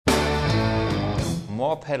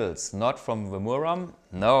more pedals, not from Vemuram,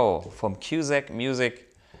 no, from Cusack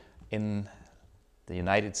Music in the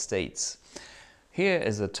United States. Here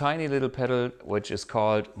is a tiny little pedal which is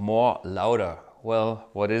called More Louder. Well,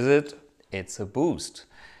 what is it? It's a boost.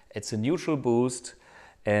 It's a neutral boost,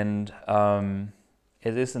 and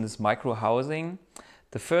it is in this micro housing.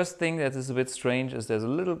 The first thing that is a bit strange is there's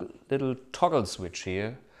a little toggle switch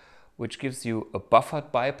here, which gives you a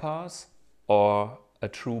buffered bypass or a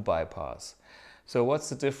true bypass. So what's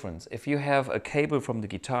the difference? If you have a cable from the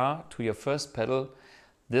guitar to your first pedal,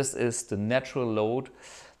 this is the natural load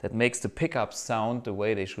that makes the pickups sound the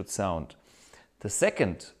way they should sound. The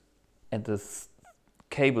second and the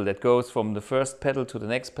cable that goes from the first pedal to the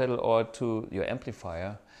next pedal or to your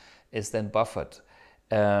amplifier is then buffered,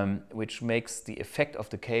 which makes the effect of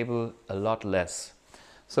the cable a lot less.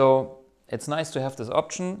 So it's nice to have this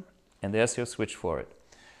option, and there's your switch for it.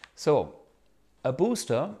 So a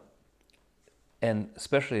booster, and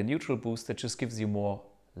especially a neutral booster, just gives you more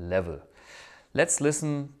level. Let's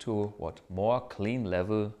listen to what more clean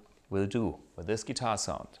level will do with this guitar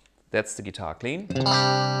sound. That's the guitar clean.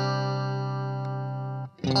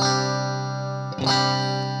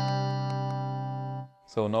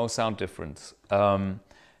 So no sound difference.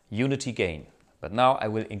 Unity gain. But now I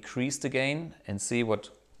will increase the gain and see what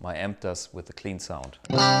my amp does with the clean sound.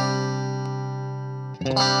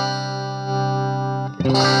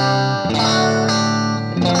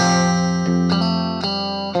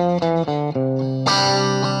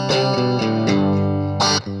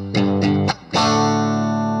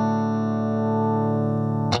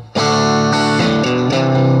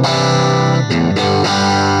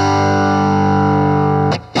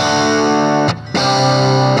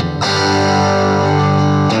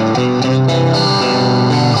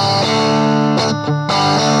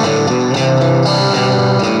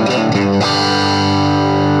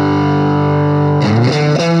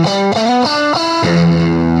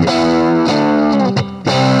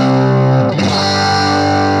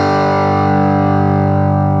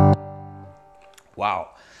 Wow,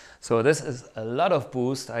 so this is a lot of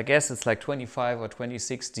boost. I guess it's like 25 or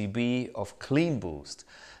 26 dB of clean boost.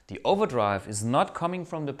 The overdrive is not coming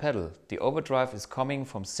from the pedal. The overdrive is coming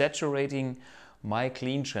from saturating my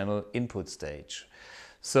clean channel input stage.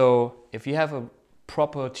 So if you have a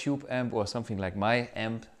proper tube amp or something like my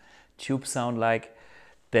amp tube sound like,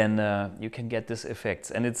 then you can get this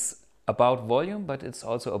effect. And it's about volume, but it's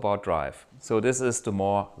also about drive. So this is the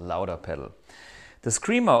more louder pedal. The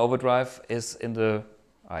Screamer overdrive is in the,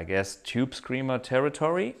 I guess, tube screamer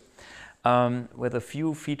territory with a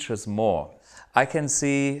few features more. I can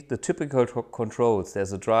see the typical controls.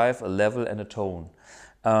 There's a drive, a level and a tone.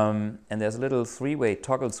 And there's a little three-way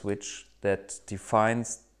toggle switch that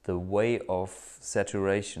defines the way of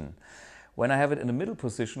saturation. When I have it in the middle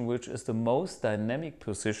position, which is the most dynamic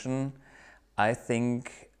position, I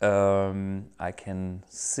think I can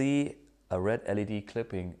see a red LED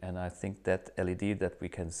clipping, and I think that LED that we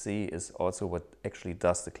can see is also what actually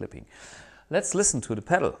does the clipping. Let's listen to the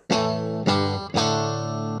pedal.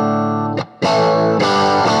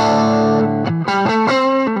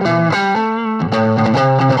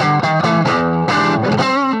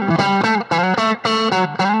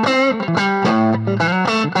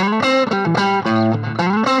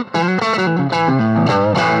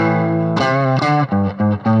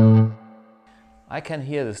 I can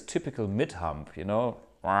hear this typical mid-hump, you know.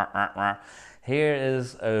 Here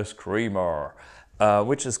is a Screamer,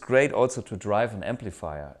 which is great also to drive an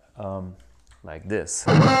amplifier, like this.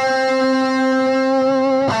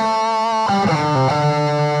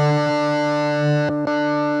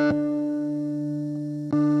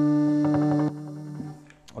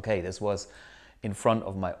 Okay, this was in front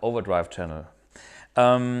of my overdrive channel.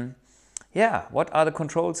 Yeah, what are the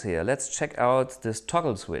controls here? Let's check out this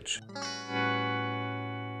toggle switch.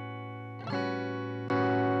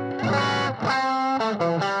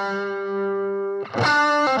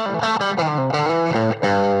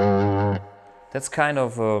 That's kind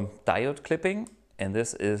of a diode clipping, and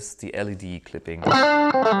this is the LED clipping.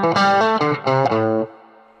 A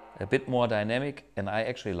bit more dynamic, and I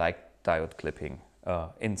actually like diode clipping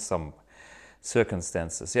in some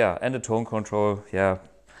circumstances. Yeah, and the tone control, yeah,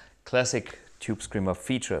 classic Tube Screamer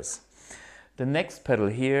features. The next pedal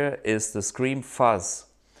here is the Scream Fuzz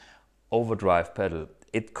overdrive pedal.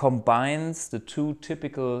 It combines the two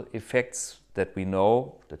typical effects that we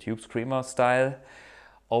know, the Tube Screamer style,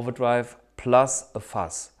 overdrive plus a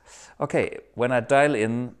fuzz. Okay, when I dial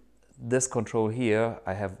in this control here,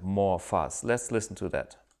 I have more fuzz. Let's listen to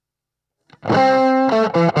that.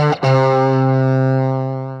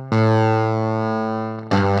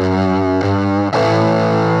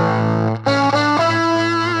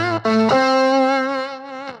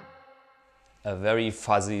 very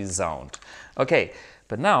fuzzy sound. Okay,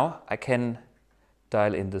 but now I can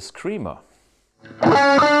dial in the screamer.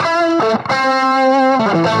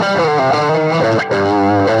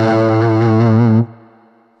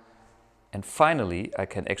 And finally, I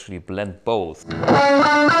can actually blend both.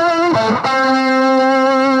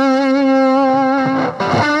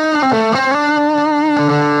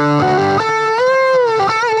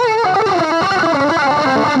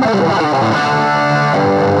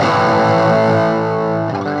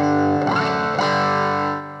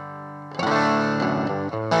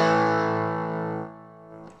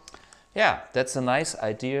 Yeah, that's a nice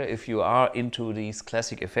idea if you are into these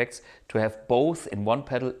classic effects, to have both in one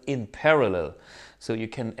pedal in parallel. So you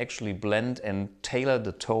can actually blend and tailor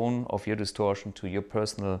the tone of your distortion to your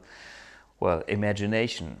personal, well,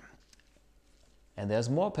 imagination. And there's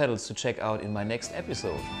more pedals to check out in my next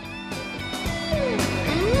episode.